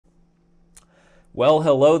Well,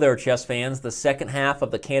 hello there, chess fans. The second half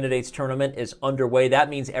of the candidates tournament is underway. That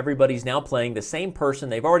means everybody's now playing the same person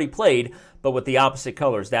they've already played, but with the opposite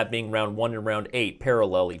colors, that being round 1 and round 8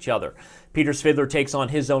 parallel each other. Peter Svidler takes on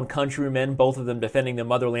his own countrymen, both of them defending the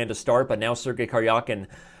motherland to start, but now Sergey Karjakin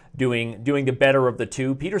doing the better of the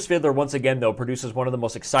two. Peter Svidler, once again, though, produces one of the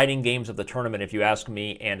most exciting games of the tournament, if you ask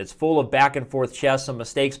me, and it's full of back-and-forth chess, some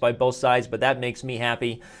mistakes by both sides, but that makes me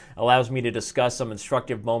happy, allows me to discuss some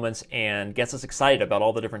instructive moments, and gets us excited about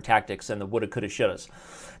all the different tactics and the woulda, coulda, shouldas.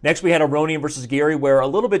 Next, we had Aronian versus Giri, where a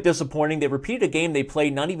little bit disappointing. They repeated a game they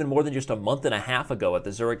played not even more than just a month and a half ago at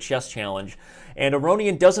the Zurich Chess Challenge, and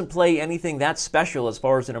Aronian doesn't play anything that special as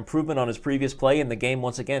far as an improvement on his previous play, and the game,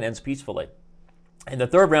 once again, ends peacefully. In the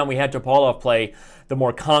third round, we had Topalov play the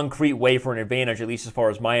more concrete way for an advantage, at least as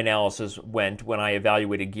far as my analysis went when I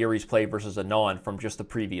evaluated Giri's play versus Anand from just the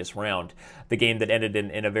previous round. The game that ended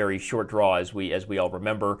in a very short draw, as we all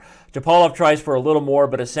remember. Topalov tries for a little more,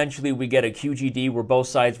 but essentially we get a QGD where both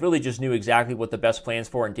sides really just knew exactly what the best plans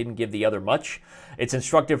for and didn't give the other much. It's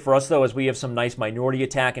instructive for us, though, as we have some nice minority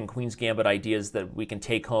attack and Queen's Gambit ideas that we can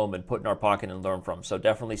take home and put in our pocket and learn from. So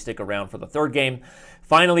definitely stick around for the third game.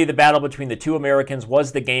 Finally, the battle between the two Americans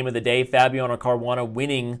was the game of the day. Fabiano Caruana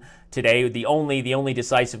winning today, the only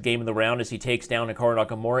decisive game of the round as he takes down Hikaru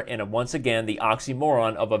Nakamura, and once again the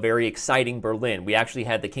oxymoron of a very exciting Berlin. We actually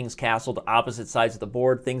had the King's Castle to opposite sides of the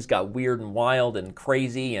board. Things got weird and wild and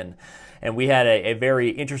crazy, and we had a very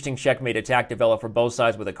interesting checkmate attack develop for both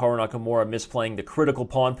sides, with Hikaru Nakamura misplaying the critical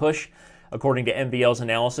pawn push according to MVL's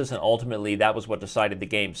analysis, and ultimately that was what decided the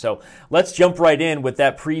game. So let's jump right in with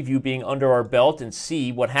that preview being under our belt and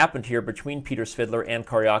see what happened here between Peter Svidler and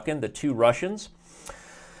Karjakin, the two Russians.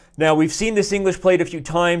 Now, we've seen this English played a few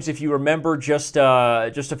times. If you remember, just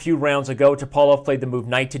a few rounds ago, Topalov played the move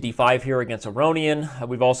knight to d5 here against Aronian.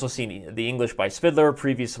 We've also seen the English by Svidler,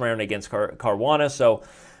 previous round against Caruana, so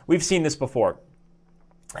we've seen this before.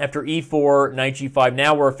 After e4, knight g5,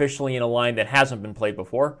 now we're officially in a line that hasn't been played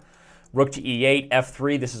before. Rook to e8,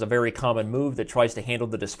 f3. This is a very common move that tries to handle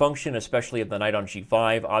the dysfunction, especially of the knight on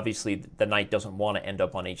g5. Obviously, the knight doesn't want to end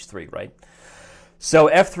up on h3, right? So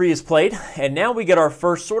f3 is played, and now we get our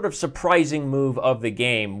first sort of surprising move of the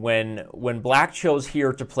game when black chose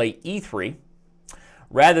here to play e3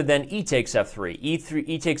 rather than e takes f3.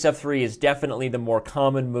 E takes f3 is definitely the more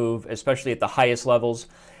common move, especially at the highest levels.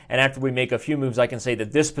 And after we make a few moves, I can say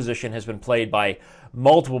that this position has been played by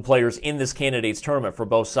multiple players in this candidates tournament for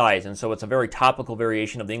both sides. And so it's a very topical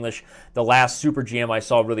variation of the English. The last Super GM I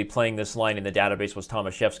saw really playing this line in the database was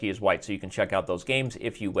Tomaszewski as white. So you can check out those games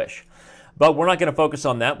if you wish. But we're not going to focus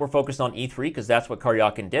on that. We're focused on e3 because that's what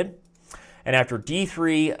Karjakin did. And after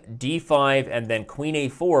d3, d5, and then queen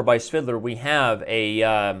a4 by Svidler, we have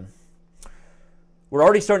a... we're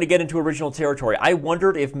already starting to get into original territory. I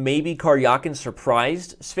wondered if maybe Karjakin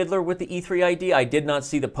surprised Svidler with the e3 idea. I did not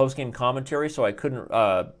see the post-game commentary, so I couldn't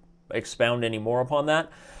expound any more upon that.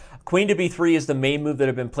 Queen to b3 is the main move that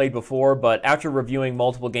had been played before, but after reviewing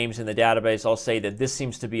multiple games in the database, I'll say that this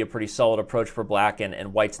seems to be a pretty solid approach for black,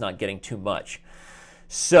 and white's not getting too much.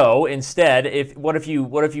 So instead, what if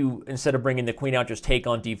you instead of bringing the queen out, just take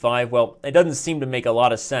on d5? Well, it doesn't seem to make a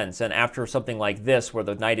lot of sense. And after something like this, where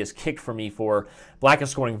the knight is kicked from e4, black is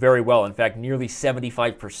scoring very well. In fact, nearly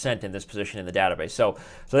 75% in this position in the database. So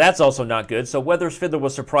that's also not good. So whether Svidler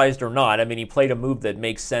was surprised or not, I mean, he played a move that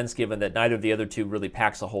makes sense given that neither of the other two really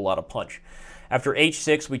packs a whole lot of punch. After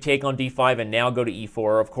h6, we take on d5 and now go to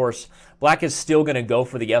e4. Of course, black is still going to go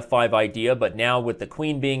for the f5 idea, but now with the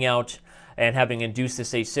queen being out, and having induced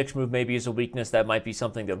this a6 move maybe as a weakness, that might be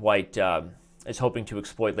something that white is hoping to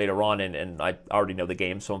exploit later on, and I already know the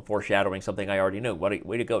game, so I'm foreshadowing something I already knew.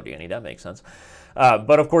 Way to go, Danny, that makes sense.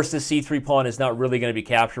 But of course, this c3 pawn is not really going to be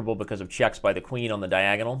capturable because of checks by the queen on the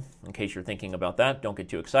diagonal, in case you're thinking about that. Don't get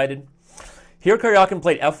too excited. Here, Karjakin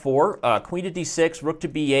played f4, queen to d6, rook to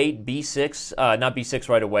b8, b6, not b6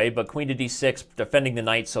 right away, but queen to d6, defending the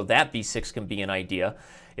knight, so that b6 can be an idea.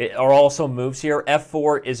 It are also moves here.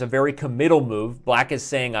 f4 is a very committal move. Black is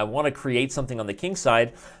saying, I want to create something on the king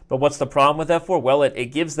side, but what's the problem with f4? Well,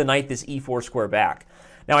 it gives the knight this e4 square back.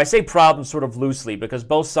 Now, I say problem sort of loosely because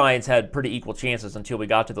both sides had pretty equal chances until we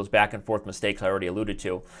got to those back and forth mistakes I already alluded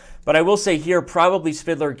to. But I will say here, probably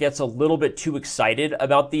Svidler gets a little bit too excited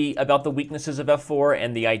about the weaknesses of f4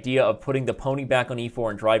 and the idea of putting the pony back on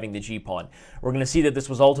e4 and driving the g-pawn. We're going to see that this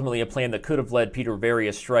was ultimately a plan that could have led Peter very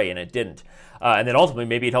astray, and it didn't. And then ultimately,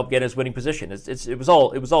 maybe it helped get his winning position. It was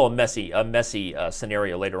all a messy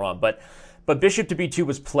scenario later on, but bishop to b2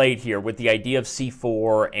 was played here with the idea of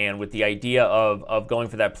c4 and with the idea of going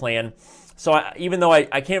for that plan. So even though I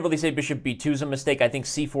can't really say bishop b2 is a mistake, I think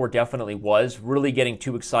c4 definitely was. Really getting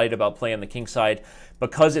too excited about playing the king side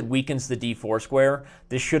because it weakens the d4 square.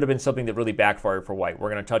 This should have been something that really backfired for white. We're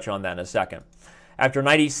going to touch on that in a second. After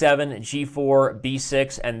knight e7, g4,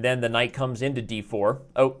 b6, and then the knight comes into d4.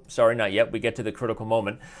 Oh, sorry, not yet. We get to the critical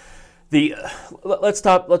moment. Let's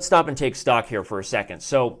stop and take stock here for a second.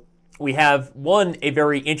 So we have, one, a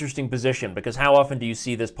very interesting position, because how often do you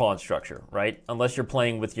see this pawn structure, right? Unless you're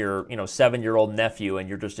playing with your 7-year-old nephew and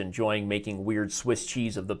you're just enjoying making weird Swiss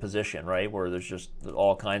cheese of the position, right? Where there's just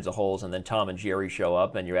all kinds of holes, and then Tom and Jerry show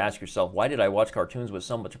up, and you ask yourself, why did I watch cartoons with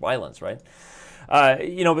so much violence, right?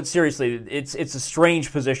 But seriously, it's a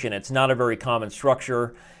strange position. It's not a very common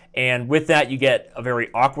structure. And with that, you get a very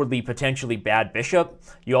awkwardly, potentially bad bishop.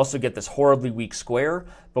 You also get this horribly weak square.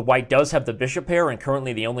 But white does have the bishop pair, and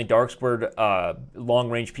currently the only dark squared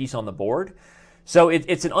long-range piece on the board. So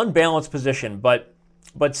it's an unbalanced position. But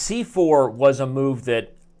c4 was a move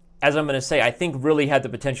that, as I'm going to say, I think really had the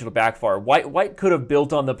potential to backfire. White could have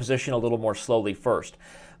built on the position a little more slowly first.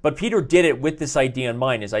 But Peter did it with this idea in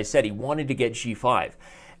mind. As I said, he wanted to get g5.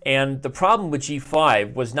 And the problem with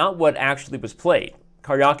g5 was not what actually was played.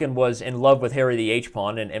 Karjakin was in love with Harry the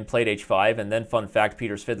H-pawn and played h5, and then, fun fact,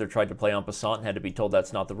 Peter Svidler tried to play en passant and had to be told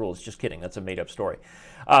that's not the rules. Just kidding, that's a made-up story.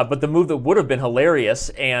 But the move that would have been hilarious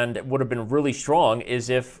and would have been really strong is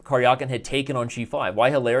if Karjakin had taken on g5. Why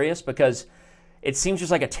hilarious? Because it seems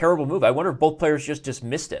just like a terrible move. I wonder if both players just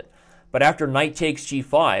dismissed it. But after knight takes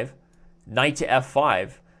g5, knight to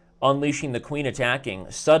f5, unleashing the queen attacking,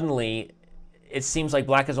 suddenly it seems like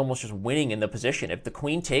black is almost just winning in the position. If the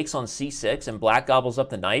queen takes on c6 and black gobbles up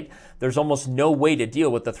the knight, there's almost no way to deal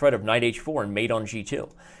with the threat of knight h4 and mate on g2.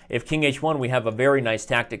 If king h1, we have a very nice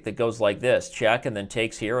tactic that goes like this. Check, and then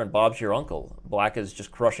takes here, and Bob's your uncle. Black is just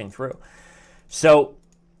crushing through. So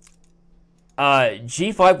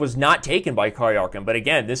g5 was not taken by Karjakin, but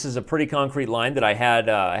again, this is a pretty concrete line that I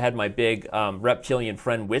had my big reptilian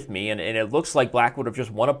friend with me, and it looks like black would have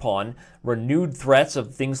just won a pawn, renewed threats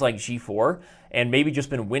of things like g4, and maybe just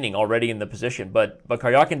been winning already in the position, but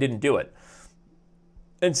Karjakin didn't do it.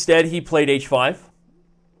 Instead, he played h5,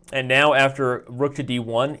 and now after rook to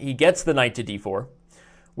d1, he gets the knight to d4,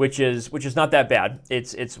 which is not that bad.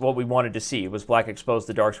 It's what we wanted to see, was black expose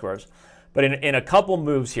the dark squares. But in a couple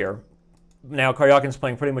moves here, now Karjakin's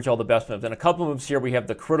playing pretty much all the best moves. In a couple moves here, we have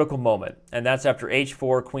the critical moment, and that's after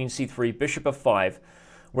h4, queen c3, bishop f5,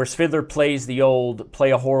 where Svidler plays the old play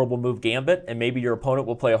a horrible move gambit, and maybe your opponent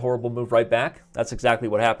will play a horrible move right back. That's exactly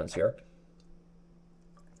what happens here.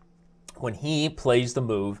 When he plays the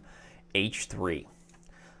move h3,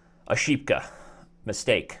 a shipka,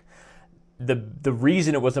 mistake. The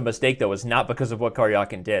reason it was a mistake, though, is not because of what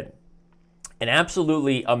Karjakin did. An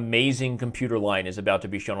absolutely amazing computer line is about to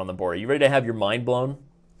be shown on the board. Are you ready to have your mind blown?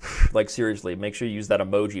 Like, seriously, make sure you use that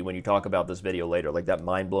emoji when you talk about this video later, like that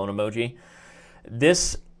mind blown emoji.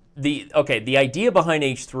 The idea behind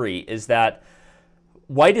h3 is that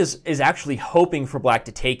white is actually hoping for black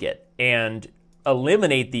to take it and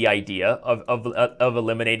eliminate the idea of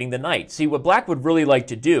eliminating the knight. See, what black would really like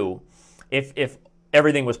to do, if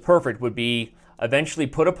everything was perfect, would be eventually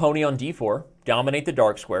put a pony on d4, dominate the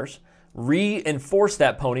dark squares, reinforce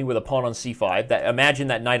that pony with a pawn on c5. Imagine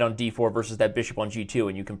that knight on d4 versus that bishop on g2,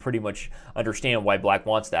 and you can pretty much understand why black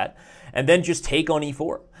wants that. And then just take on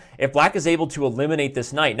e4. If black is able to eliminate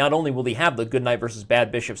this knight, not only will he have the good knight versus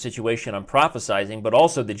bad bishop situation I'm prophesizing, but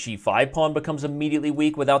also the g5 pawn becomes immediately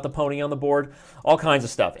weak without the pony on the board. All kinds of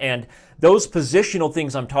stuff. And those positional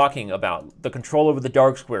things I'm talking about, the control over the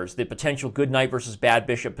dark squares, the potential good knight versus bad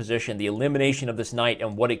bishop position, the elimination of this knight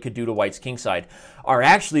and what it could do to white's kingside, are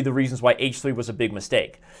actually the reasons why h3 was a big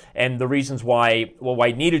mistake. And the reasons why what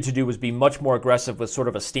white needed to do was be much more aggressive with sort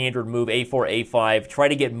of a standard move, a4, a5, try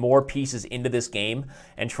to get more pieces into this game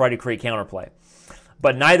and try to create counterplay.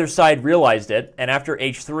 But neither side realized it, and after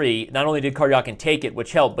h3, not only did Karjakin take it,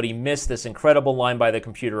 which helped, but he missed this incredible line by the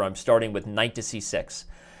computer. I'm starting with knight to c6.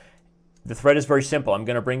 The threat is very simple. I'm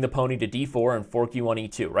going to bring the pony to d4 and fork you on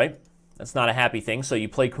e2, right? That's not a happy thing, so you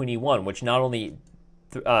play queen e1, which not only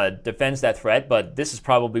defends that threat, but this is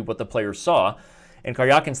probably what the players saw. And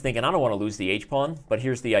Karjakin's thinking, I don't want to lose the h-pawn, but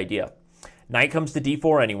here's the idea. Knight comes to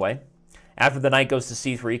d4 anyway. After the knight goes to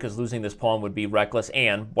c3, because losing this pawn would be reckless,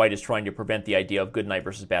 and white is trying to prevent the idea of good knight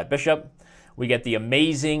versus bad bishop, we get the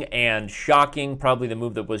amazing and shocking, probably the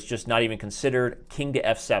move that was just not even considered, king to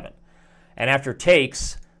f7. And after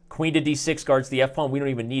takes, queen to d6 guards the f-pawn. We don't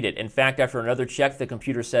even need it. In fact, after another check, the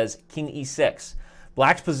computer says king e6.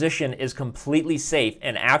 Black's position is completely safe,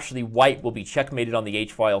 and actually white will be checkmated on the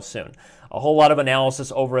h-file soon. A whole lot of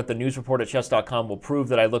analysis over at the news report at Chess.com will prove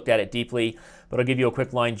that I looked at it deeply, but I'll give you a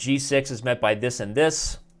quick line. G6 is met by this and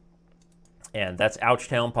this, and that's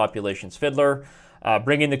Ouchtown, population Svidler.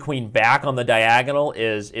 Bringing the queen back on the diagonal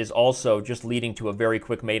is also just leading to a very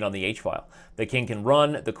quick mate on the h-file. The king can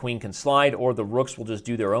run, the queen can slide, or the rooks will just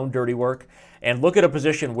do their own dirty work. And look at a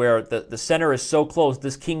position where the center is so close,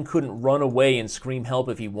 this king couldn't run away and scream help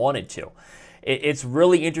if he wanted to. It's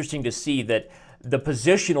really interesting to see that the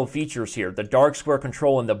positional features here, the dark square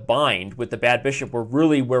control and the bind with the bad bishop, were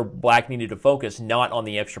really where Black needed to focus, not on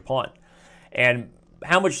the extra pawn. And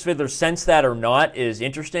how much Svidler sensed that or not is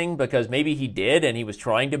interesting, because maybe he did and he was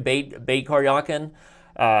trying to bait Karjakin.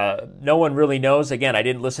 No one really knows. Again, I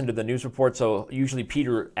didn't listen to the news report, so usually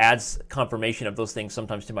Peter adds confirmation of those things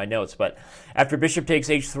sometimes to my notes. But after bishop takes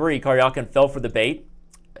h3, Karjakin fell for the bait,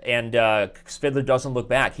 and Svidler doesn't look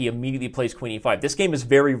back. He immediately plays queen e5. This game is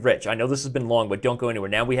very rich. I know this has been long, but don't go anywhere.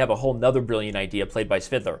 Now we have a whole nother brilliant idea played by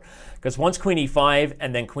Svidler, because once queen e5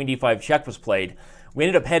 and then queen d5 check was played, we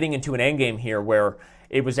ended up heading into an endgame here where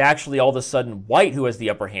it was actually all of a sudden white who has the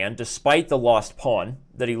upper hand, despite the lost pawn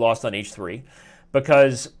that he lost on h3,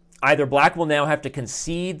 because either Black will now have to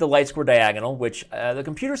concede the light square diagonal, which the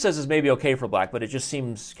computer says is maybe okay for Black, but it just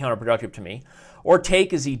seems counterproductive to me, or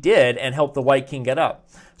take as he did and help the white king get up.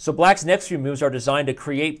 So Black's next few moves are designed to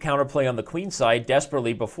create counterplay on the queen side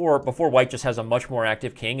desperately before white just has a much more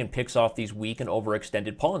active king and picks off these weak and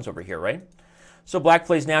overextended pawns over here, right? So Black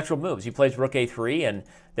plays natural moves. He plays rook a3 and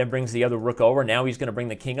then brings the other rook over. Now he's going to bring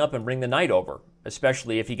the king up and bring the knight over,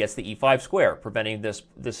 especially if he gets the e5 square, preventing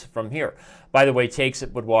this from here. By the way, takes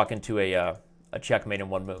it would walk into a checkmate in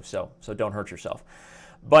one move, so don't hurt yourself.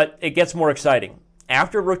 But it gets more exciting.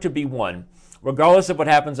 After rook to b1, regardless of what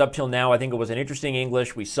happens up till now, I think it was an interesting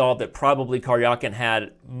English. We saw that probably Karjakin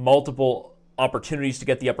had multiple opportunities to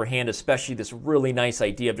get the upper hand, especially this really nice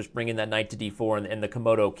idea of just bringing that knight to d4 and the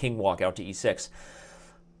Komodo king walk out to e6.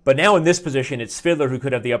 But now in this position, it's Svidler who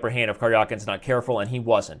could have the upper hand if Karjakin's not careful, and he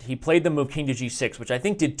wasn't. He played the move king to g6, which I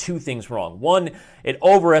think did two things wrong. One, it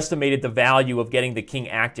overestimated the value of getting the king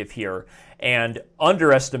active here and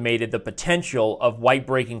underestimated the potential of white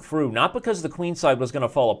breaking through, not because the queen side was going to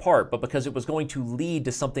fall apart, but because it was going to lead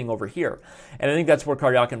to something over here. And I think that's where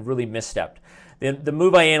Karjakin really misstepped. The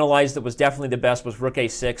move I analyzed that was definitely the best was rook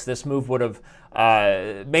a6. This move would have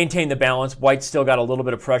maintained the balance. White's still got a little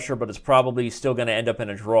bit of pressure, but it's probably still going to end up in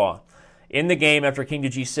a draw. In the game, after king to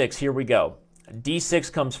g6, here we go.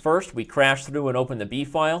 d6 comes first. We crash through and open the b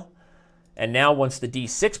file. And now once the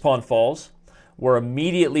d6 pawn falls, we're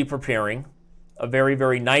immediately preparing a very,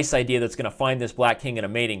 very nice idea that's going to find this black king in a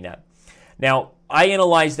mating net. Now, I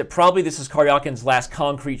analyzed that probably this is Karjakin's last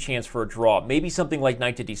concrete chance for a draw, maybe something like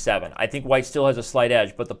knight to d7. I think white still has a slight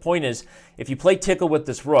edge, but the point is, if you play tickle with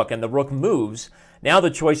this rook and the rook moves, now the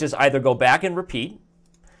choice is either go back and repeat,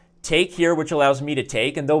 take here, which allows me to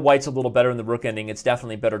take, and though white's a little better in the rook ending, it's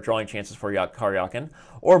definitely better drawing chances for Karjakin,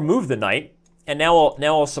 or move the knight, and now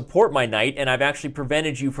I'll support my knight, and I've actually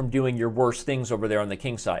prevented you from doing your worst things over there on the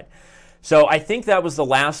king side. So I think that was the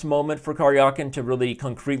last moment for Karjakin to really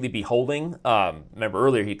concretely be holding. Remember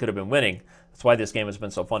earlier he could have been winning. That's why this game has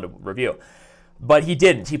been so fun to review. But he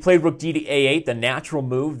didn't. He played rook d to a8, the natural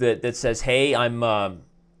move that says, hey, I'm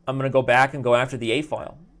going to go back and go after the a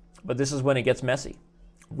file. But this is when it gets messy.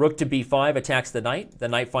 Rook to b5 attacks the knight. The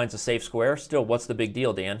knight finds a safe square. Still, what's the big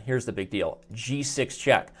deal, Dan? Here's the big deal. g6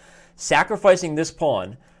 check. Sacrificing this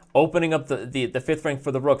pawn, opening up the fifth rank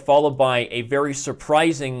for the rook, followed by a very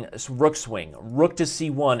surprising rook swing, rook to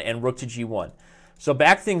c1 and rook to g1. So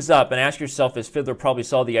back things up and ask yourself, as Svidler probably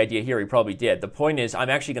saw the idea here, he probably did. The point is, I'm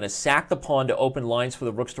actually going to sack the pawn to open lines for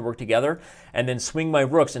the rooks to work together, and then swing my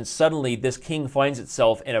rooks, and suddenly this king finds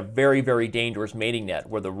itself in a very, very dangerous mating net,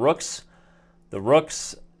 where the rooks,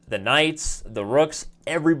 the knights, the rooks,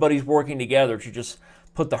 everybody's working together to just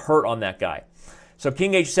put the hurt on that guy. So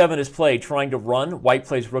king h7 is played, trying to run. White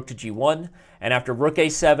plays rook to g1, and after rook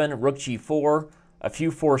a7, rook g4, a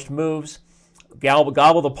few forced moves.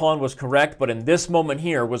 Gobble the pawn was correct, but in this moment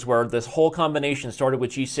here was where this whole combination started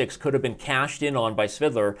with g6 could have been cashed in on by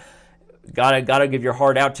Svidler. Gotta give your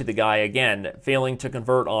heart out to the guy again, failing to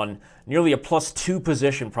convert on nearly a +2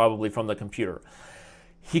 position probably from the computer.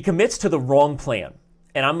 He commits to the wrong plan,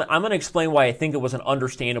 and I'm going to explain why I think it was an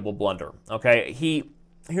understandable blunder. Okay,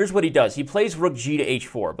 here's what he does. He plays rook g to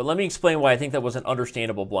h4, but let me explain why I think that was an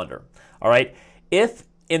understandable blunder. All right, if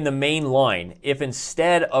in the main line, if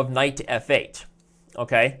instead of knight to f8,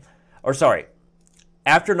 okay, or sorry,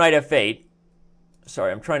 after knight f8,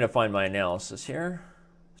 sorry, I'm trying to find my analysis here.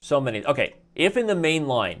 So many, okay, if in the main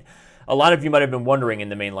line, a lot of you might have been wondering in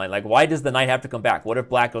the main line, like, why does the knight have to come back? What if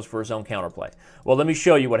black goes for his own counterplay? Well, let me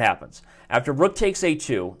show you what happens. After rook takes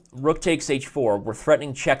a2, rook takes h4, we're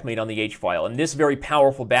threatening checkmate on the h-file, and this very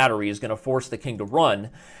powerful battery is going to force the king to run.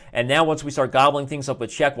 And now once we start gobbling things up with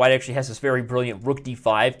check, white actually has this very brilliant rook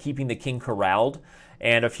d5, keeping the king corralled.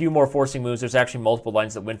 And a few more forcing moves. There's actually multiple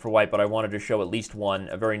lines that win for white, but I wanted to show at least one.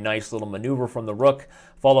 A very nice little maneuver from the rook,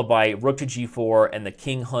 followed by rook to g4, and the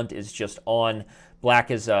king hunt is just on. Black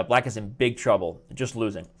is in big trouble, just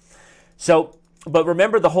losing. So, but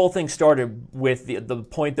remember, the whole thing started with the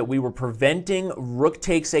point that we were preventing rook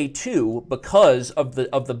takes a2 because of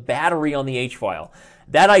the battery on the h-file.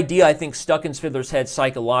 That idea, I think, stuck in Svidler's head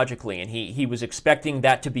psychologically, and he was expecting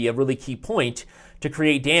that to be a really key point to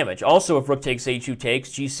create damage. Also, if rook takes a2 takes,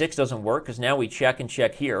 g6 doesn't work because now we check and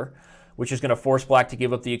check here, which is going to force black to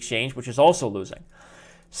give up the exchange, which is also losing.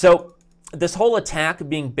 So this whole attack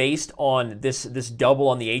being based on this double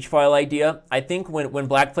on the h-file idea, I think when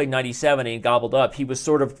black played knight e7 and he gobbled up, he was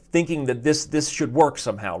sort of thinking that this should work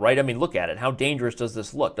somehow, right? I mean, look at it. How dangerous does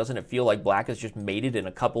this look? Doesn't it feel like black has just mated in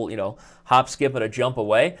a couple, hop, skip, and a jump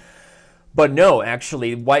away? But no,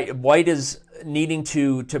 actually, white is needing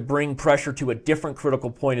to bring pressure to a different critical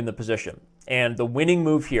point in the position. And the winning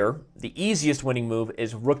move here, the easiest winning move,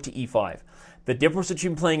 is rook to e5. The difference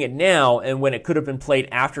between playing it now and when it could have been played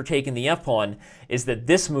after taking the f-pawn is that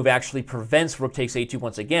this move actually prevents rook takes a2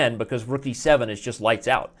 once again, because rook e7 is just lights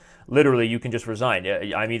out. Literally, you can just resign.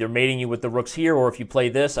 I'm either mating you with the rooks here, or if you play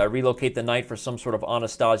this, I relocate the knight for some sort of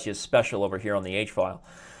Anastasia special over here on the h-file.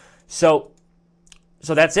 So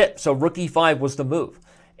that's it. So rook e5 was the move.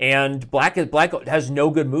 And black has no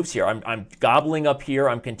good moves here. I'm gobbling up here.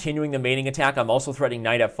 I'm continuing the mating attack. I'm also threatening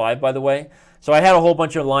knight f5, by the way. So I had a whole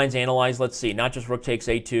bunch of lines analyzed. Let's see, not just rook takes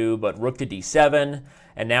a2, but rook to d7.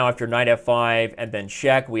 And now after knight f5 and then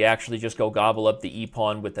check, we actually just go gobble up the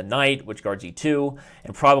e-pawn with the knight, which guards e2.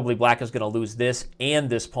 And probably black is going to lose this and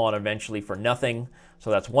this pawn eventually for nothing. So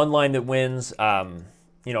that's one line that wins.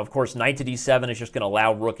 Of course, knight to d7 is just going to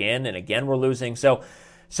allow rook in, and again we're losing. So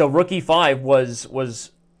rook e5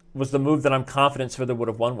 was the move that I'm confident Svidler would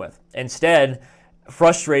have won with. Instead,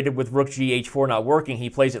 frustrated with rook gh4 not working,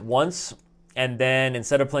 he plays it once, and then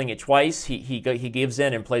instead of playing it twice, he gives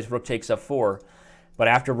in and plays rook takes f4. But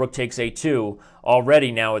after rook takes a2,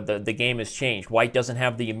 already now the game has changed. White doesn't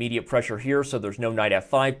have the immediate pressure here, so there's no knight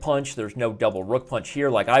f5 punch, there's no double rook punch here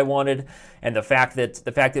like I wanted, and the fact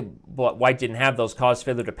that White didn't have those caused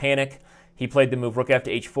Svidler to panic. He played the move rook f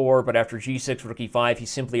to h4, but after g6, rook e5, he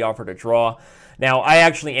simply offered a draw. Now, I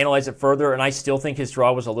actually analyzed it further, and I still think his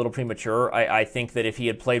draw was a little premature. I think that if he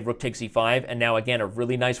had played rook takes e5, and now, again, a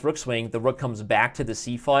really nice rook swing, the rook comes back to the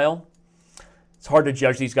c-file. It's hard to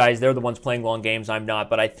judge these guys. They're the ones playing long games. I'm not.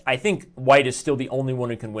 But I think White is still the only one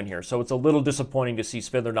who can win here. So it's a little disappointing to see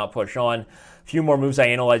Svidler not push on. A few more moves I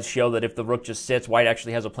analyzed show that if the rook just sits, White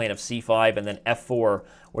actually has a plan of c5 and then f4,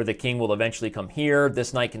 where the king will eventually come here.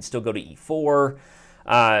 This knight can still go to e4.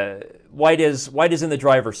 White is in the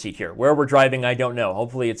driver's seat here. Where we're driving, I don't know.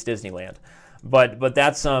 Hopefully it's Disneyland. But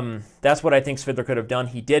that's what I think Svidler could have done.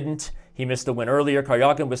 He didn't. He missed the win earlier.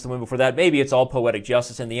 Karjakin missed the win before that. Maybe it's all poetic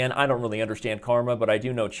justice in the end. I don't really understand karma, but I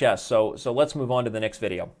do know chess. So let's move on to the next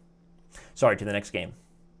video. Sorry, to the next game.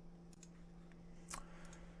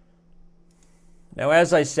 Now,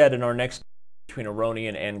 as I said in our next between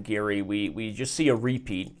Aronian and Giri, we just see a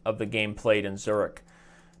repeat of the game played in Zurich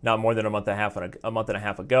not more than a month and a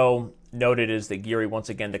half ago. Noted is that Giri once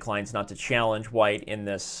again declines not to challenge White in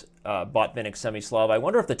this Botvinnik Semislav. I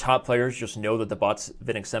wonder if the top players just know that the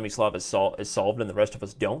Botvinnik Semislav is solved and the rest of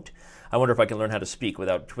us don't. I wonder if I can learn how to speak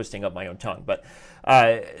without twisting up my own tongue. But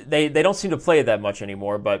they don't seem to play it that much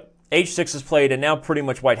anymore. But h6 is played, and now pretty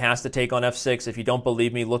much White has to take on f6. If you don't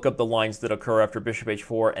believe me, look up the lines that occur after bishop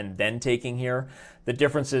h4 and then taking here. The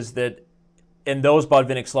difference is that in those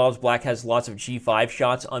Botvinnik Slavs, Black has lots of g5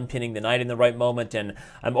 shots, unpinning the knight in the right moment, and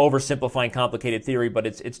I'm oversimplifying complicated theory, but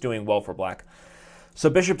it's doing well for Black.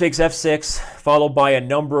 So bishop takes f6, followed by a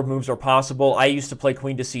number of moves are possible. I used to play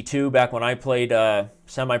queen to c2 back when I played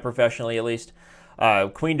semi-professionally, at least.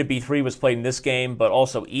 Queen to b3 was played in this game, but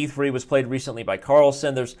also e3 was played recently by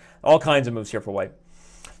Carlsen. There's all kinds of moves here for White.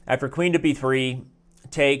 After queen to b3,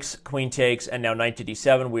 takes, queen takes, and now knight to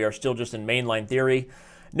d7, we are still just in mainline theory.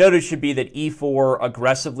 Notice should be that e4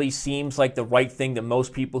 aggressively seems like the right thing that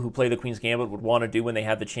most people who play the Queen's Gambit would want to do when they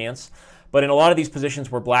have the chance. But in a lot of these positions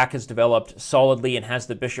where Black has developed solidly and has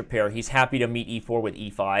the bishop pair, he's happy to meet e4 with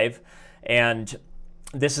e5. And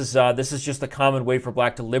this is just a common way for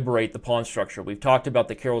black to liberate the pawn structure. We've talked about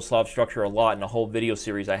the Yaroslav structure a lot in a whole video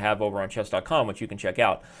series I have over on Chess.com, which you can check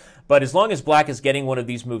out. But as long as black is getting one of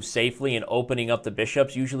these moves safely and opening up the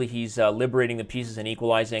bishops, usually he's liberating the pieces and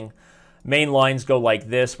equalizing. Main lines go like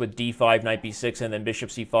this with d5, knight b6, and then bishop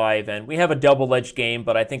c5. And we have a double-edged game,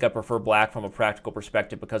 but I think I prefer black from a practical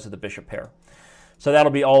perspective because of the bishop pair. So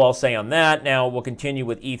that'll be all I'll say on that. Now we'll continue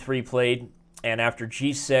with e3 played, and after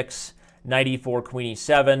g6, knight e4, queen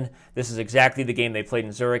e7. This is exactly the game they played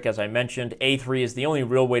in Zurich, as I mentioned. a3 is the only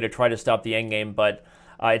real way to try to stop the endgame, but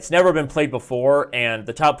it's never been played before, and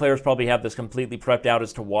the top players probably have this completely prepped out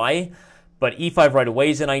as to why. But e5 right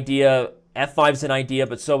away is an idea, f5 is an idea,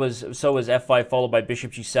 but so is f5 followed by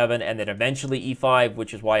bishop g7, and then eventually e5,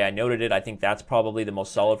 which is why I noted it. I think that's probably the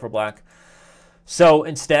most solid for black. So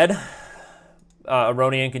instead,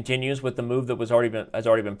 Aronian continues with the move that has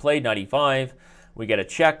already been played, knight e5. We get a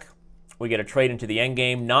check. We get a trade into the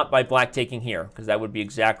endgame, not by black taking here, because that would be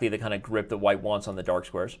exactly the kind of grip that white wants on the dark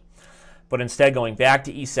squares. But instead going back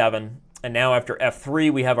to e7, and now after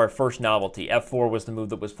f3, we have our first novelty. f4 was the move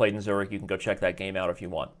that was played in Zurich. You can go check that game out if you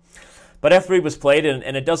want. But f3 was played,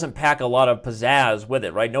 and it doesn't pack a lot of pizzazz with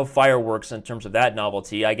it, right? No fireworks in terms of that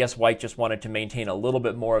novelty. I guess white just wanted to maintain a little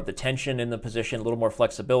bit more of the tension in the position, a little more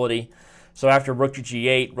flexibility. So after rook to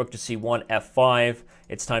g8, rook to c1, f5,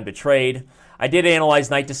 it's time to trade. I did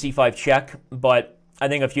analyze knight to c5 check, but I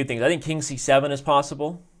think a few things. I think king c7 is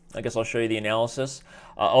possible. I guess I'll show you the analysis.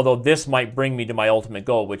 Although this might bring me to my ultimate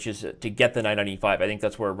goal, which is to get the knight on e5. I think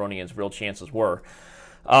that's where Aronian's real chances were.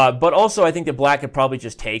 But also I think that black could probably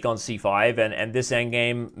just take on c5, and this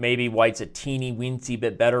endgame, maybe white's a teeny-weensy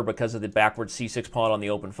bit better because of the backward c6 pawn on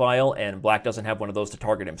the open file, and black doesn't have one of those to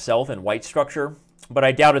target himself in white's structure. But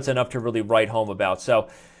I doubt it's enough to really write home about.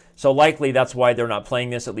 So likely that's why they're not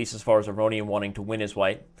playing this, at least as far as Aronian wanting to win as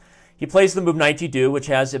white. He plays the move knight to, which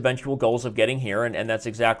has eventual goals of getting here, and that's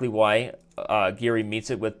exactly why Giri meets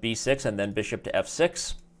it with b6 and then bishop to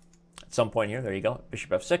f6. At some point here, there you go,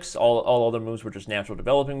 bishop f6. All other moves were just natural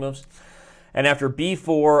developing moves. And after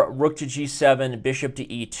b4, rook to g7, bishop to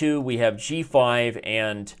e2, we have g5,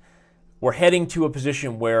 and we're heading to a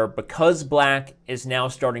position where, because black is now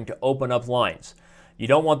starting to open up lines, you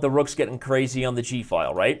don't want the rooks getting crazy on the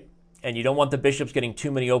g-file, right? And you don't want the bishops getting too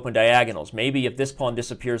many open diagonals. Maybe if this pawn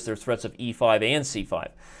disappears, there's threats of e5 and c5.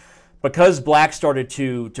 Because black started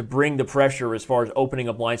to bring the pressure as far as opening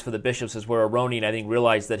up lines for the bishops is where Aronian, I think,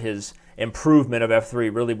 realized that his improvement of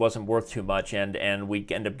f3 really wasn't worth too much, and we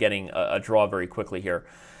end up getting a draw very quickly here.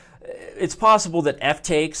 It's possible that f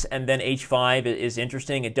takes and then h5 is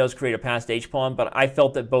interesting. It does create a passed h-pawn, but I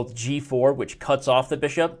felt that both g4, which cuts off the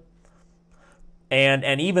bishop,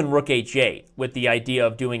 and even rook h8, with the idea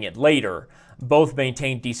of doing it later, both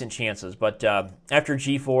maintain decent chances. But after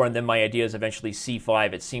g4 and then my idea is eventually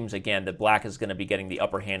c5, it seems again that black is going to be getting the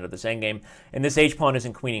upper hand of this endgame, and this h-pawn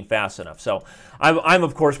isn't queening fast enough. So I'm,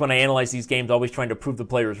 of course, when I analyze these games, always trying to prove the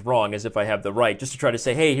players wrong as if I have the right, just to try to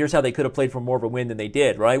say, hey, here's how they could have played for more of a win than they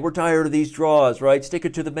did, right? We're tired of these draws, right? Stick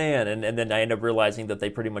it to the man. And then I end up realizing that they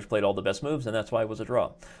pretty much played all the best moves, and that's why it was a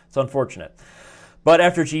draw. It's unfortunate. But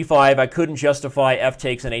after g5, I couldn't justify f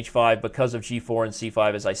takes and h5 because of g4 and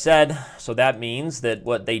c5, as I said. So that means that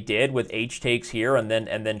what they did with h takes here and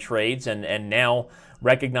then trades, and now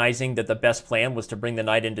recognizing that the best plan was to bring the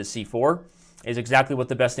knight into c4, is exactly what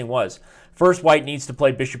the best thing was. First, white needs to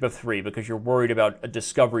play bishop f3 because you're worried about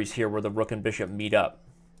discoveries here where the rook and bishop meet up.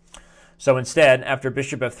 So instead, after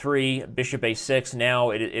bishop f3, bishop a6,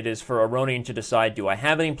 now it is for Aronian to decide, do I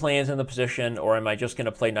have any plans in the position, or am I just going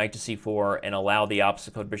to play knight to c4 and allow the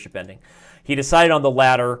opposite code bishop ending? He decided on the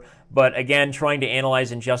latter, but again, trying to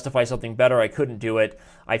analyze and justify something better, I couldn't do it.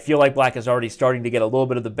 I feel like black is already starting to get a little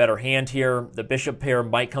bit of the better hand here. The bishop pair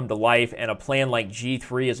might come to life, and a plan like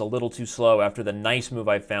g3 is a little too slow after the nice move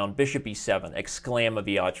I found, bishop e7,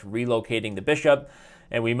 exclamaviach, relocating the bishop.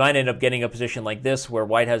 And we might end up getting a position like this where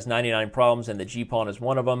white has 99 problems and the g-pawn is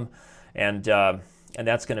one of them, and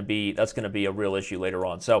that's going to be a real issue later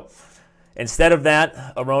on. So instead of that,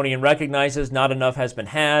 Aronian recognizes not enough has been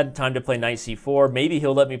had. Time to play knight c4. Maybe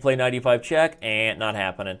he'll let me play knight e5 check, and not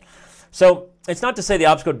happening. So it's not to say the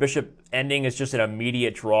opposite bishop ending is just an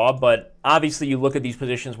immediate draw, but obviously you look at these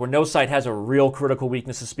positions where no side has a real critical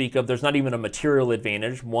weakness to speak of. There's not even a material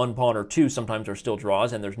advantage. One pawn or two sometimes are still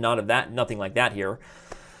draws, and there's nothing like that here.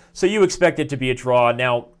 So you expect it to be a draw.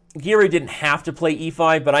 Now, Giri didn't have to play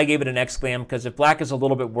e5, but I gave it an exclam because if black is a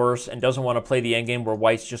little bit worse and doesn't want to play the endgame where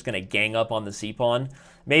white's just going to gang up on the c-pawn,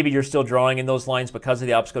 maybe you're still drawing in those lines because of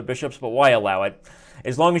the opposite bishops, but why allow it?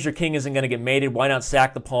 As long as your king isn't going to get mated, why not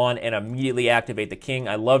sack the pawn and immediately activate the king?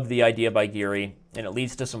 I loved the idea by Giri, and it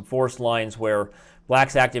leads to some forced lines where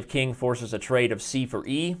Black's active king forces a trade of c for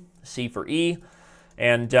e,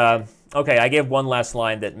 and okay, I gave one last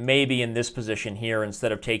line that maybe in this position here,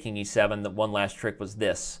 instead of taking e7, that one last trick was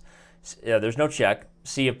this. There's no check.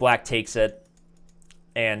 See if black takes it,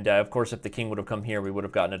 and of course if the king would have come here, we would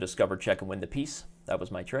have gotten a discovered check and win the piece. That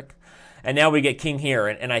was my trick. And now we get king here,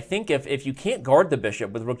 and I think if you can't guard the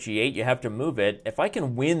bishop with rook g8, you have to move it. If I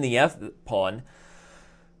can win the f pawn,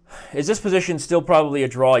 is this position still probably a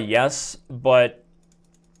draw? Yes, but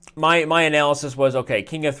my analysis was, okay,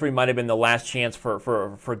 king f3 might have been the last chance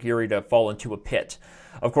for Giri to fall into a pit.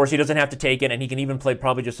 Of course, he doesn't have to take it, and he can even play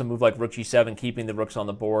probably just a move like rook g7, keeping the rooks on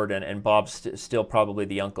the board, and Bob's still probably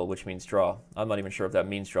the uncle, which means draw. I'm not even sure if that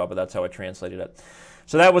means draw, but that's how I translated it.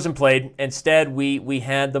 So that wasn't played. Instead, we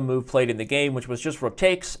had the move played in the game, which was just rook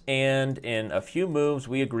takes, and in a few moves,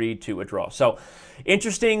 we agreed to a draw. So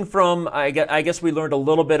interesting from, I guess we learned a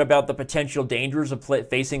little bit about the potential dangers of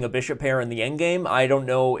facing a bishop pair in the endgame. I don't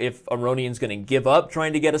know if Aronian's going to give up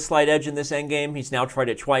trying to get a slight edge in this endgame. He's now tried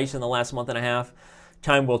it twice in the last month and a half.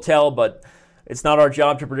 Time will tell, but it's not our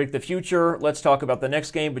job to predict the future. Let's talk about the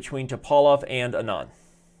next game between Topalov and Anand.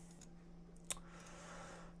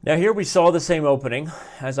 Now here we saw the same opening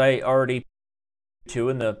as I already to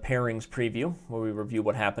in the pairings preview, where we review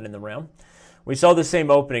what happened in the round. We saw the same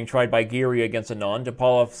opening tried by Giri against Anand.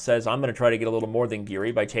 Topalov says, I'm going to try to get a little more than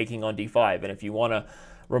Giri by taking on d5. And if you want to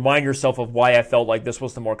remind yourself of why I felt like this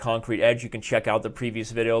was the more concrete edge, you can check out the previous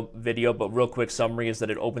video. But real quick summary is that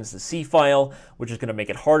it opens the c file, which is going to make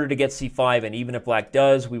it harder to get c5. And even if black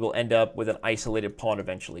does, we will end up with an isolated pawn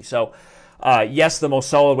eventually. So yes, the most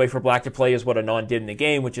solid way for black to play is what Anand did in the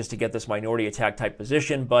game, which is to get this minority attack type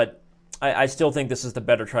position. But I still think this is the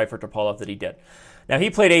better try for Topalov that he did. Now, he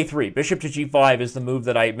played a3. Bishop to g5 is the move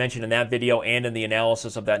that I mentioned in that video and in the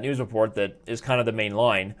analysis of that news report that is kind of the main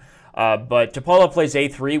line. But Topalov plays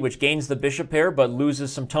a3, which gains the bishop pair but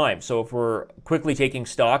loses some time. So if we're quickly taking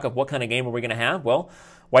stock of what kind of game are we going to have, well,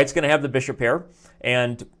 white's going to have the bishop pair,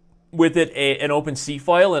 and with it an open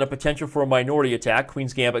c-file and a potential for a minority attack,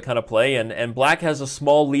 Queen's Gambit kind of play, and black has a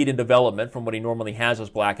small lead in development from what he normally has as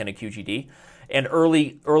black in a QGD, and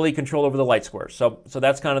early control over the light squares. So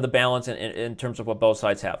that's kind of the balance in terms of what both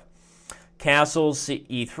sides have. Castles,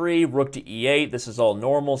 e3, rook to e8, this is all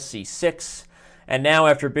normal, c6. And now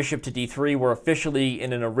after bishop to d3, we're officially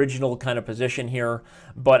in an original kind of position here,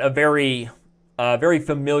 but a very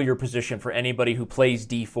familiar position for anybody who plays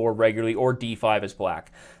d4 regularly or d5 as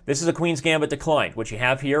black. This is a Queen's Gambit declined. What you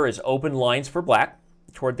have here is open lines for black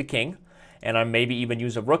toward the king, and I maybe even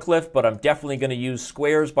use a rook lift, but I'm definitely going to use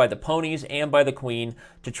squares by the ponies and by the queen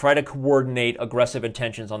to try to coordinate aggressive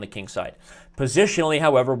intentions on the king side. Positionally,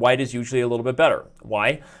 however, white is usually a little bit better.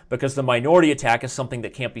 Why? Because the minority attack is something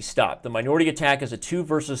that can't be stopped. The minority attack is a 2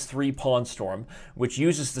 versus 3 pawn storm, which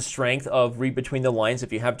uses the strength of read between the lines.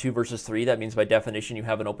 If you have 2 versus 3, that means by definition you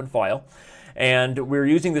have an open file. And we're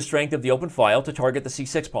using the strength of the open file to target the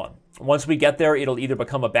c6 pawn. Once we get there, it'll either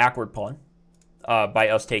become a backward pawn by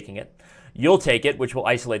us taking it. You'll take it, which will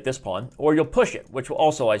isolate this pawn, or you'll push it, which will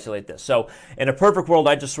also isolate this. So in a perfect world,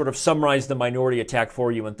 I just sort of summarize the minority attack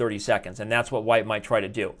for you in 30 seconds, and that's what white might try to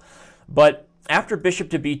do. But after bishop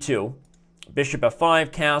to b2, bishop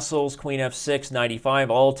f5, castles, queen f6, knight e5,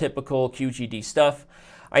 all typical QGD stuff,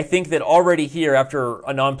 I think that already here, after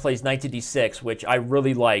Anand plays knight to d6, which I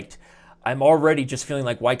really liked, I'm already just feeling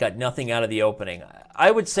like white got nothing out of the opening.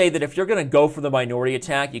 I would say that if you're going to go for the minority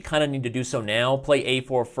attack, you kind of need to do so now. Play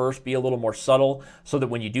a4 first, be a little more subtle, so that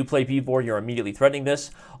when you do play b4, you're immediately threatening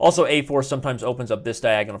this. Also, a4 sometimes opens up this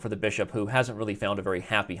diagonal for the bishop, who hasn't really found a very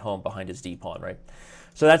happy home behind his d-pawn, right?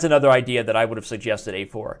 So that's another idea that I would have suggested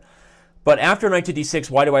a4. But after knight to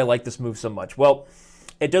d6, why do I like this move so much? Well,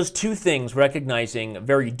 it does two things, recognizing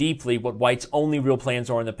very deeply what white's only real plans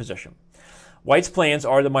are in the position. White's plans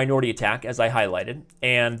are the minority attack, as I highlighted,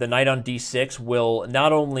 and the knight on d6 will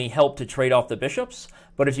not only help to trade off the bishops,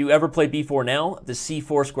 but if you ever play b4 now, the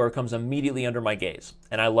c4 square comes immediately under my gaze,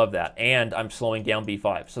 and I love that, and I'm slowing down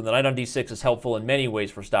b5. So the knight on d6 is helpful in many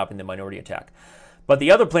ways for stopping the minority attack. But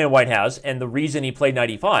the other plan white has, and the reason he played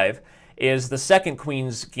knight e5, is the second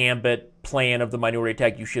Queen's Gambit plan of the minority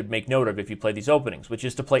attack you should make note of if you play these openings, which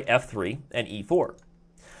is to play f3 and e4.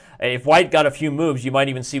 If white got a few moves, you might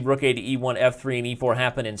even see rook a to e1, f3, and e4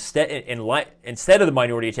 happen instead of the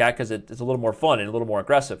minority attack, because it's a little more fun and a little more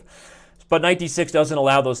aggressive. But knight d6 doesn't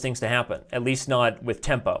allow those things to happen, at least not with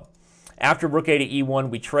tempo. After rook a to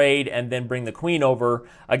e1, we trade and then bring the queen over.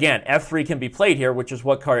 Again, f3 can be played here, which is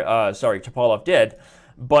what Topalov did,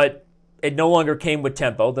 but it no longer came with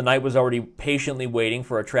tempo. The knight was already patiently waiting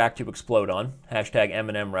for a track to explode on. Hashtag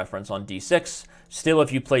Eminem reference on d6. Still,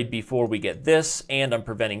 if you played b4, we get this, and I'm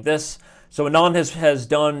preventing this. So Anand has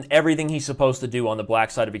done everything he's supposed to do on the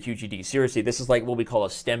black side of a QGD. Seriously, this is like what we call a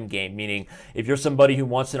stem game, meaning if you're somebody who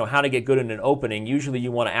wants to know how to get good in an opening, usually you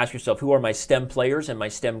want to ask yourself, who are my stem players and my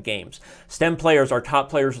stem games? Stem players are top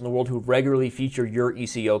players in the world who regularly feature your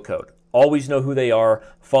ECO code. Always know who they are,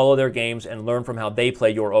 follow their games, and learn from how they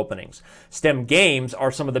play your openings. STEM games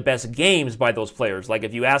are some of the best games by those players. Like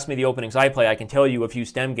if you ask me the openings I play, I can tell you a few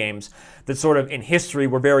STEM games that sort of in history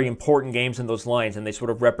were very important games in those lines, and they sort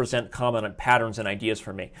of represent common patterns and ideas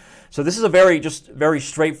for me. So this is a very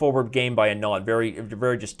straightforward game by Anand,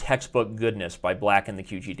 very just textbook goodness by Black in the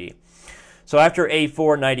QGD. So after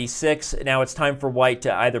a4, knight e6, now it's time for White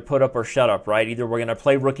to either put up or shut up, right? Either we're going to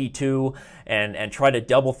play rook e2 and try to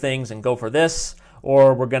double things and go for this,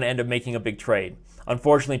 or we're going to end up making a big trade.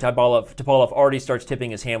 Unfortunately, Topalov already starts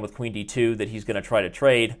tipping his hand with queen d2 that he's going to try to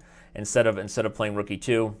trade instead of playing rook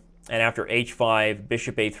e2. And after h5,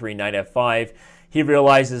 bishop a3, knight f5, he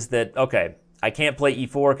realizes that, okay, I can't play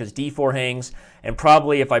e4 because d4 hangs, and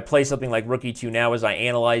probably if I play something like rook e2 now as I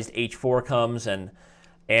analyzed, h4 comes, and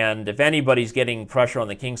if anybody's getting pressure on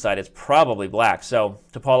the king side, it's probably Black. So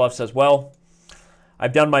Topalov says, well,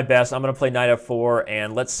 I've done my best. I'm going to play knight f4,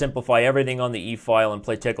 and let's simplify everything on the e-file and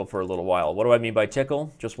play tickle for a little while. What do I mean by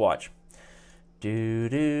tickle? Just watch. Do,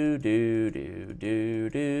 do, do, do, do,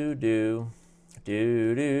 do, do,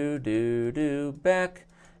 do, do, do, do, back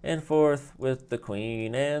and forth with the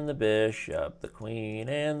queen and the bishop, the queen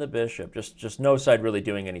and the bishop. Just no side really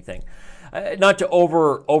doing anything. Not to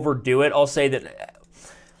overdo it, I'll say that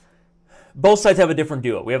both sides have a different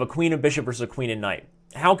duo. We have a queen and bishop versus a queen and knight.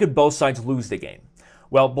 How could both sides lose the game?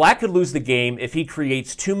 Well, Black could lose the game if he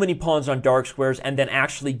creates too many pawns on dark squares and then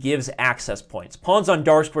actually gives access points. Pawns on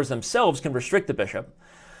dark squares themselves can restrict the bishop.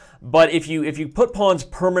 But if you put pawns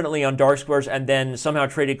permanently on dark squares and then somehow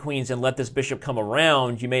traded queens and let this bishop come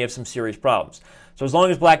around, you may have some serious problems. So as long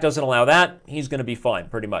as Black doesn't allow that, he's going to be fine,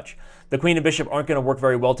 pretty much. The queen and bishop aren't going to work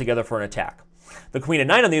very well together for an attack. The queen and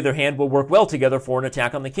knight, on the other hand, will work well together for an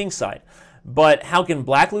attack on the king side. But how can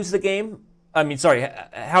Black lose the game?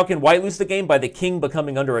 How can White lose the game? By the king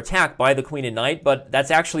becoming under attack by the queen and knight, but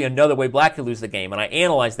that's actually another way Black could lose the game. And I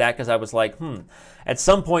analyzed that because I was like, at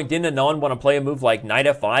some point, didn't Anand want to play a move like knight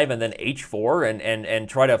f5 and then h4 and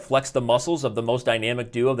try to flex the muscles of the most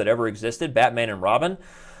dynamic duo that ever existed, Batman and Robin?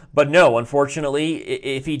 But no, unfortunately,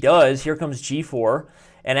 if he does, here comes g4,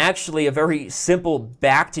 and actually a very simple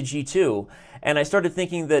back to g2. And I started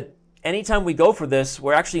thinking that anytime we go for this,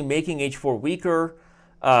 we're actually making h4 weaker,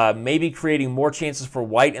 maybe creating more chances for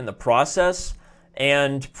White in the process,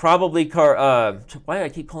 and probably, why do I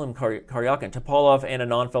keep calling him Karjakin? Topalov and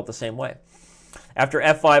Anand felt the same way. After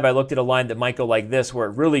f5, I looked at a line that might go like this, where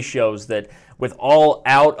it really shows that with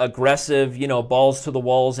all-out aggressive, balls to the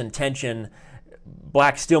walls intention,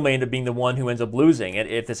 Black still may end up being the one who ends up losing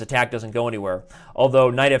if this attack doesn't go anywhere. Although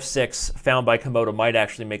knight f6, found by Komodo, might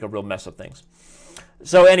actually make a real mess of things.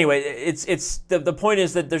 So anyway, the point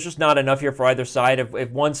is that there's just not enough here for either side. If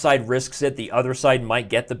one side risks it, the other side might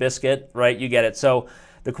get the biscuit, right? You get it. So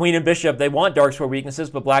the queen and bishop, they want dark square weaknesses,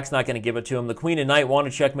 but Black's not going to give it to them. The queen and knight want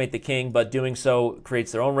to checkmate the king, but doing so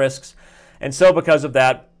creates their own risks. And so because of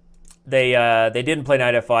that, they didn't play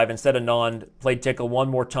knight f5. Instead, Anand played tickle one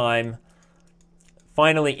more time,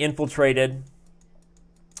 finally infiltrated,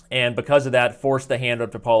 and because of that, forced the hand of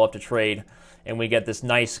Topalov to trade. And we get this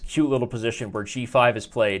nice, cute little position where g5 is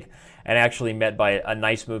played and actually met by a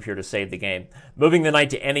nice move here to save the game. Moving the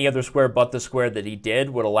knight to any other square but the square that he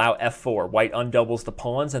did would allow f4. White undoubles the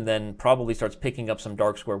pawns and then probably starts picking up some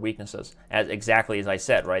dark square weaknesses, exactly as I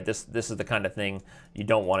said, right? This is the kind of thing you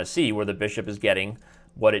don't want to see, where the bishop is getting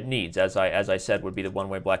what it needs, as I said, would be the one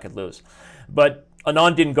way Black could lose. But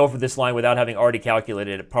Anand didn't go for this line without having already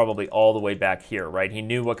calculated it probably all the way back here, right? He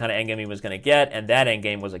knew what kind of endgame he was going to get, and that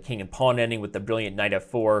endgame was a king and pawn ending with the brilliant knight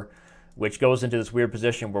f4, which goes into this weird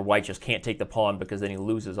position where White just can't take the pawn because then he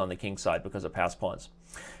loses on the king side because of passed pawns.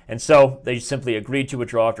 And so they simply agreed to a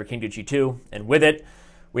draw after king to g2, and with it,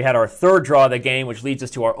 we had our third draw of the game, which leads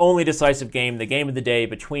us to our only decisive game, the game of the day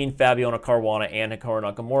between Fabiano Caruana and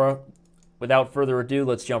Hikaru Nakamura. Without further ado,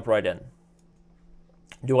 let's jump right in.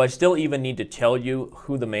 Do I still even need to tell you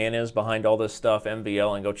who the man is behind all this stuff,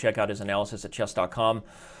 MVL, and go check out his analysis at Chess.com?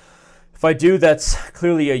 If I do, that's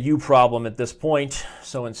clearly a you problem at this point.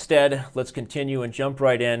 So instead, let's continue and jump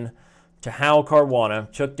right in to how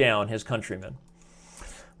Caruana took down his countrymen.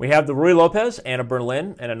 We have the Ruy Lopez and a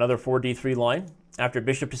Berlin and another 4d3 line. After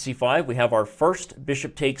bishop to c5, we have our first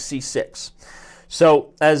bishop takes c6.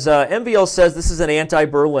 So, as MVL says, this is an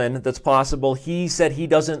anti-Berlin that's possible. He said he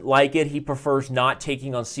doesn't like it. He prefers not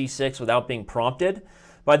taking on c6 without being prompted.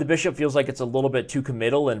 by the bishop. Feels like it's a little bit too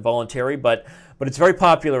committal and voluntary, but it's very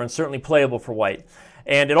popular and certainly playable for white.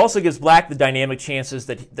 And it also gives black the dynamic chances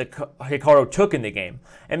that Hikaru took in the game.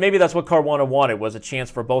 And maybe that's what Caruana wanted, was a chance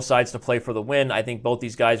for both sides to play for the win. I think both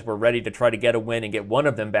these guys were ready to try to get a win and get one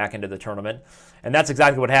of them back into the tournament. And that's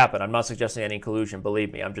exactly what happened. I'm not suggesting any collusion,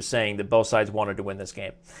 believe me. I'm just saying that both sides wanted to win this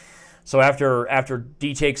game. So after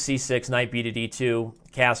d takes c6, knight b to d2,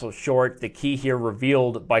 castle short, the key here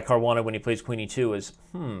revealed by Caruana when he plays queen e2 is,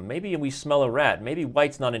 maybe we smell a rat. Maybe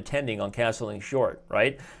white's not intending on castling short,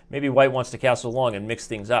 right? Maybe white wants to castle long and mix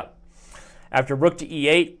things up. After rook to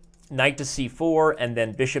e8, knight to c4, and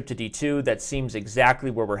then bishop to d2, that seems exactly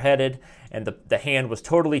where we're headed, and the hand was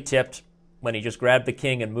totally tipped when he just grabbed the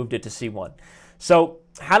king and moved it to c1. So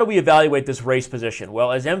how do we evaluate this race position?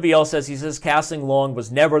 Well, as MVL says, he says castling long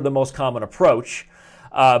was never the most common approach,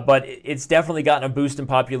 but it's definitely gotten a boost in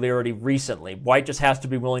popularity recently. White just has to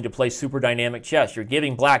be willing to play super dynamic chess. You're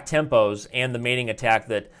giving black tempos and the mating attack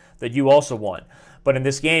that you also want. But in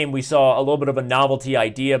this game, we saw a little bit of a novelty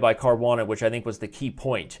idea by Caruana, which I think was the key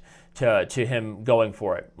point to him going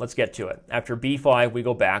for it. Let's get to it. After b5, we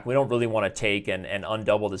go back. We don't really want to take and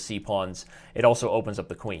undouble the c-pawns. It also opens up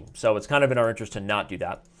the queen. So it's kind of in our interest to not do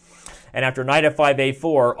that. And after knight f5,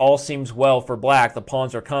 a4, all seems well for black. The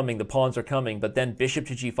pawns are coming, but then bishop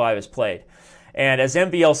to g5 is played. And as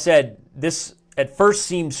MVL said, this at first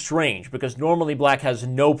seems strange because normally black has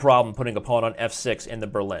no problem putting a pawn on f6 in the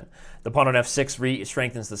Berlin. The pawn on f6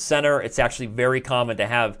 strengthens the center. It's actually very common to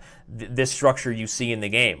have this structure you see in the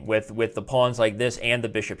game with the pawns like this and the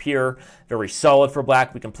bishop here. Very solid for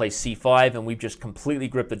black. We can play c5 and we've just completely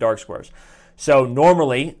gripped the dark squares. So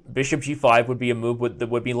normally bishop g5 would be a move that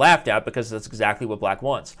would be laughed at because that's exactly what black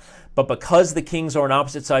wants. But because the kings are on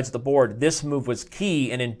opposite sides of the board, this move was key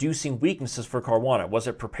in inducing weaknesses for Caruana. Was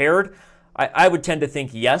it prepared? I would tend to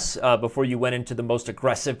think yes, before you went into the most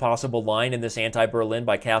aggressive possible line in this anti-Berlin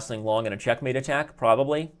by castling long in a checkmate attack,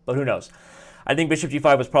 probably, but who knows. I think bishop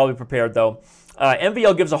g5 was probably prepared, though.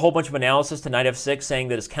 MVL gives a whole bunch of analysis to knight f6, saying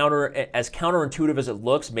that as counterintuitive as it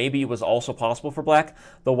looks, maybe it was also possible for black,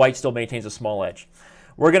 though white still maintains a small edge.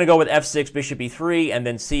 We're going to go with f6, bishop e3, and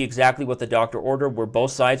then see exactly what the doctor ordered, where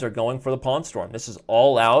both sides are going for the pawn storm. This is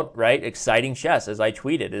all out, right? Exciting chess, as I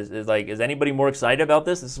tweeted. Is anybody more excited about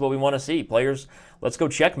this? This is what we want to see. Players, let's go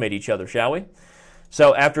checkmate each other, shall we?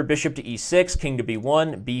 So after bishop to e6, king to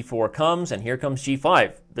b1, b4 comes, and here comes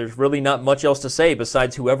g5. There's really not much else to say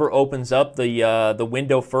besides whoever opens up the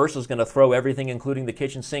window first is going to throw everything, including the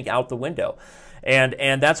kitchen sink, out the window.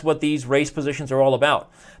 And that's what these race positions are all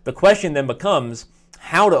about. The question then becomes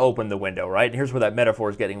how to open the window, right? And here's where that metaphor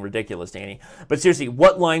is getting ridiculous, Danny. But seriously,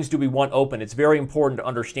 what lines do we want open? It's very important to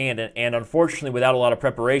understand, and unfortunately, without a lot of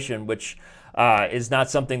preparation, which is not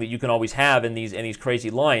something that you can always have in these crazy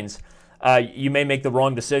lines, you may make the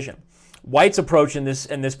wrong decision. White's approach in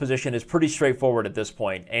this position is pretty straightforward at this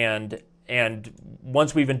point, and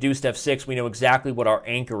once we've induced f6, we know exactly what our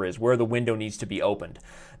anchor is, where the window needs to be opened.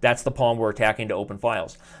 That's the pawn we're attacking to open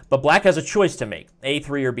files. But black has a choice to make,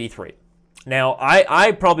 a3 or b3. Now,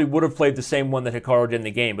 I probably would have played the same one that Hikaru did in the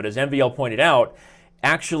game, but as MVL pointed out,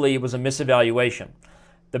 actually it was a misevaluation.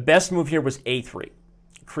 The best move here was a3,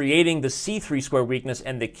 creating the c3 square weakness,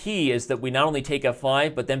 and the key is that we not only take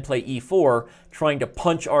f5, but then play e4, trying to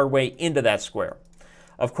punch our way into that square.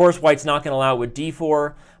 Of course, white's not going to allow it with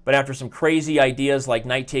d4, but after some crazy ideas like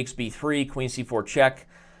knight takes b3, queen c4 check,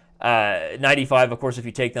 knight e5, of course, if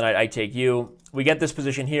you take the knight, I take you. We get this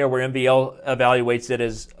position here where MVL evaluates it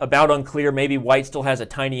as about unclear. Maybe white still has a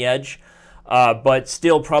tiny edge, but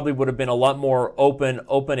still probably would have been a lot more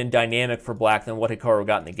open and dynamic for black than what Hikaru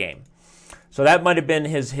got in the game. So that might have been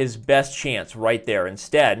his best chance right there.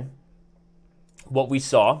 Instead, what we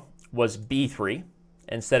saw was b3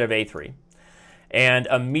 instead of a3. And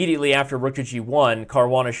immediately after rook to g1,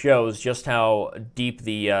 Caruana shows just how deep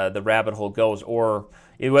the rabbit hole goes, or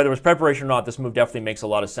whether it was preparation or not, this move definitely makes a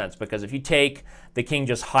lot of sense, because if you take, the king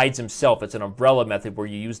just hides himself. It's an umbrella method where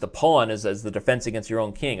you use the pawn as the defense against your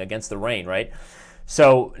own king, against the rain, right?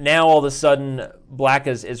 So now all of a sudden, black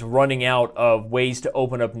is running out of ways to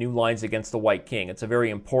open up new lines against the white king. It's a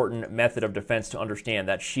very important method of defense to understand,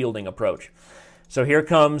 that shielding approach. So here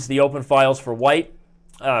comes the open files for white.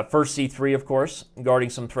 First c3, of course,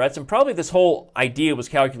 guarding some threats. And probably this whole idea was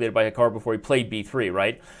calculated by Hikaru before he played b3,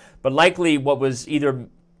 right? But likely what was either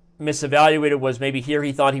misevaluated was maybe here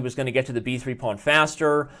he thought he was going to get to the b3 pawn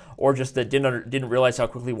faster, or just that didn't realize how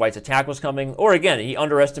quickly White's attack was coming, or again, he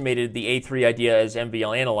underestimated the a3 idea as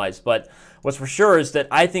MVL analyzed. But what's for sure is that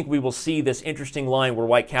I think we will see this interesting line where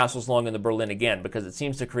White castles long in the Berlin again, because it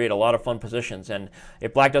seems to create a lot of fun positions, and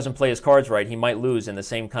if Black doesn't play his cards right, he might lose in the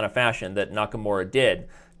same kind of fashion that Nakamura did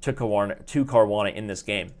to Caruana in this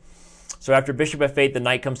game. So after bishop f8, the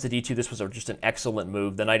knight comes to d2. This was just an excellent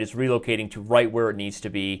move. The knight is relocating to right where it needs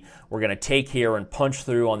to be. We're going to take here and punch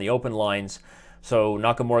through on the open lines. So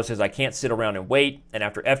Nakamura says, I can't sit around and wait. And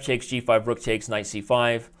after f takes, g5, rook takes, knight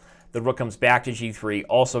c5. The rook comes back to g3,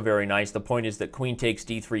 also very nice. The point is that queen takes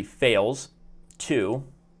d3 fails. 2.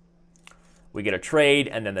 We get a trade,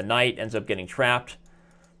 and then the knight ends up getting trapped.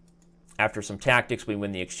 After some tactics, we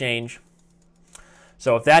win the exchange.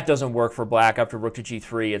 So if that doesn't work for Black after rook to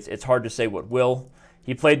g3, it's hard to say what will.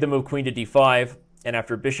 He played the move queen to d5, and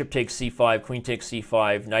after bishop takes c5, queen takes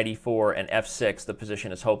c5, knight e4, and f6, the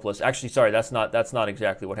position is hopeless. Actually, sorry, that's not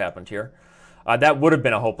exactly what happened here. That would have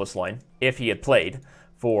been a hopeless line if he had played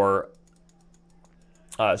for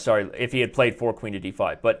if he had played for queen to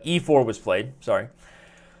d5. But e4 was played, sorry.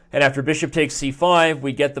 And after bishop takes c5,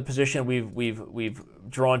 we get the position we've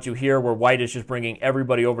drawn to here, where White is just bringing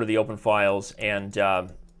everybody over to the open files. And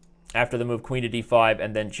after the move queen to d5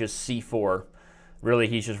 and then just c4, really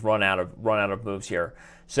he's just run out of moves here.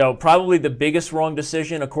 So probably the biggest wrong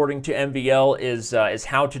decision, according to MVL, is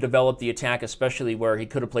how to develop the attack, especially where he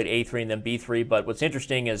could have played a3 and then b3. But what's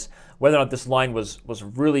interesting is whether or not this line was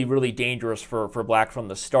really, really dangerous for Black from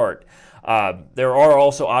the start. There are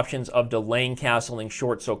also options of delaying castling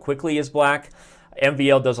short so quickly as Black.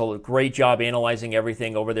 MVL does a great job analyzing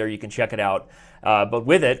everything over there. You can check it out. But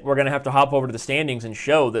with it, we're going to have to hop over to the standings and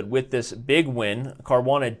show that with this big win,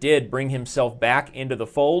 Caruana did bring himself back into the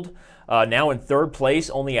fold. Now in third place,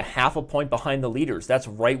 only a half a point behind the leaders. That's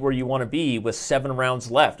right where you want to be with 7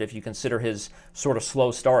 rounds left if you consider his sort of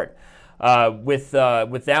slow start. With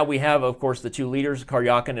that, we have, of course, the 2 leaders,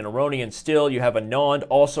 Karjakin and Aronian still. You have Anand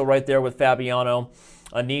also right there with Fabiano.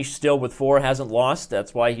 Anish still with 4, hasn't lost.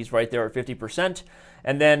 That's why he's right there at 50%.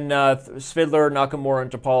 And then Svidler, Nakamura, and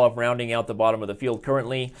Topalov rounding out the bottom of the field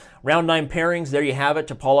currently. Round 9 pairings, there you have it.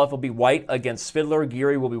 Topalov will be White against Svidler.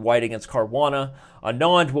 Giri will be White against Caruana.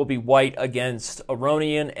 Anand will be White against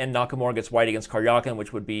Aronian. And Nakamura gets White against Karjakin,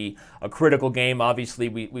 which would be a critical game. Obviously,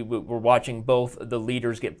 we're watching both the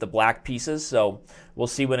leaders get the black pieces. So we'll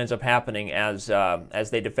see what ends up happening as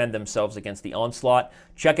they defend themselves against the onslaught.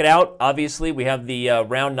 Check it out. Obviously, we have the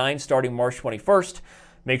round 9 starting March 21st.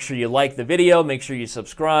 Make sure you like the video, make sure you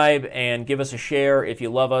subscribe, and give us a share if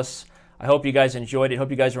you love us. I hope you guys enjoyed it.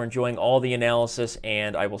 Hope you guys are enjoying all the analysis,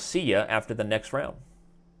 and I will see you after the next round.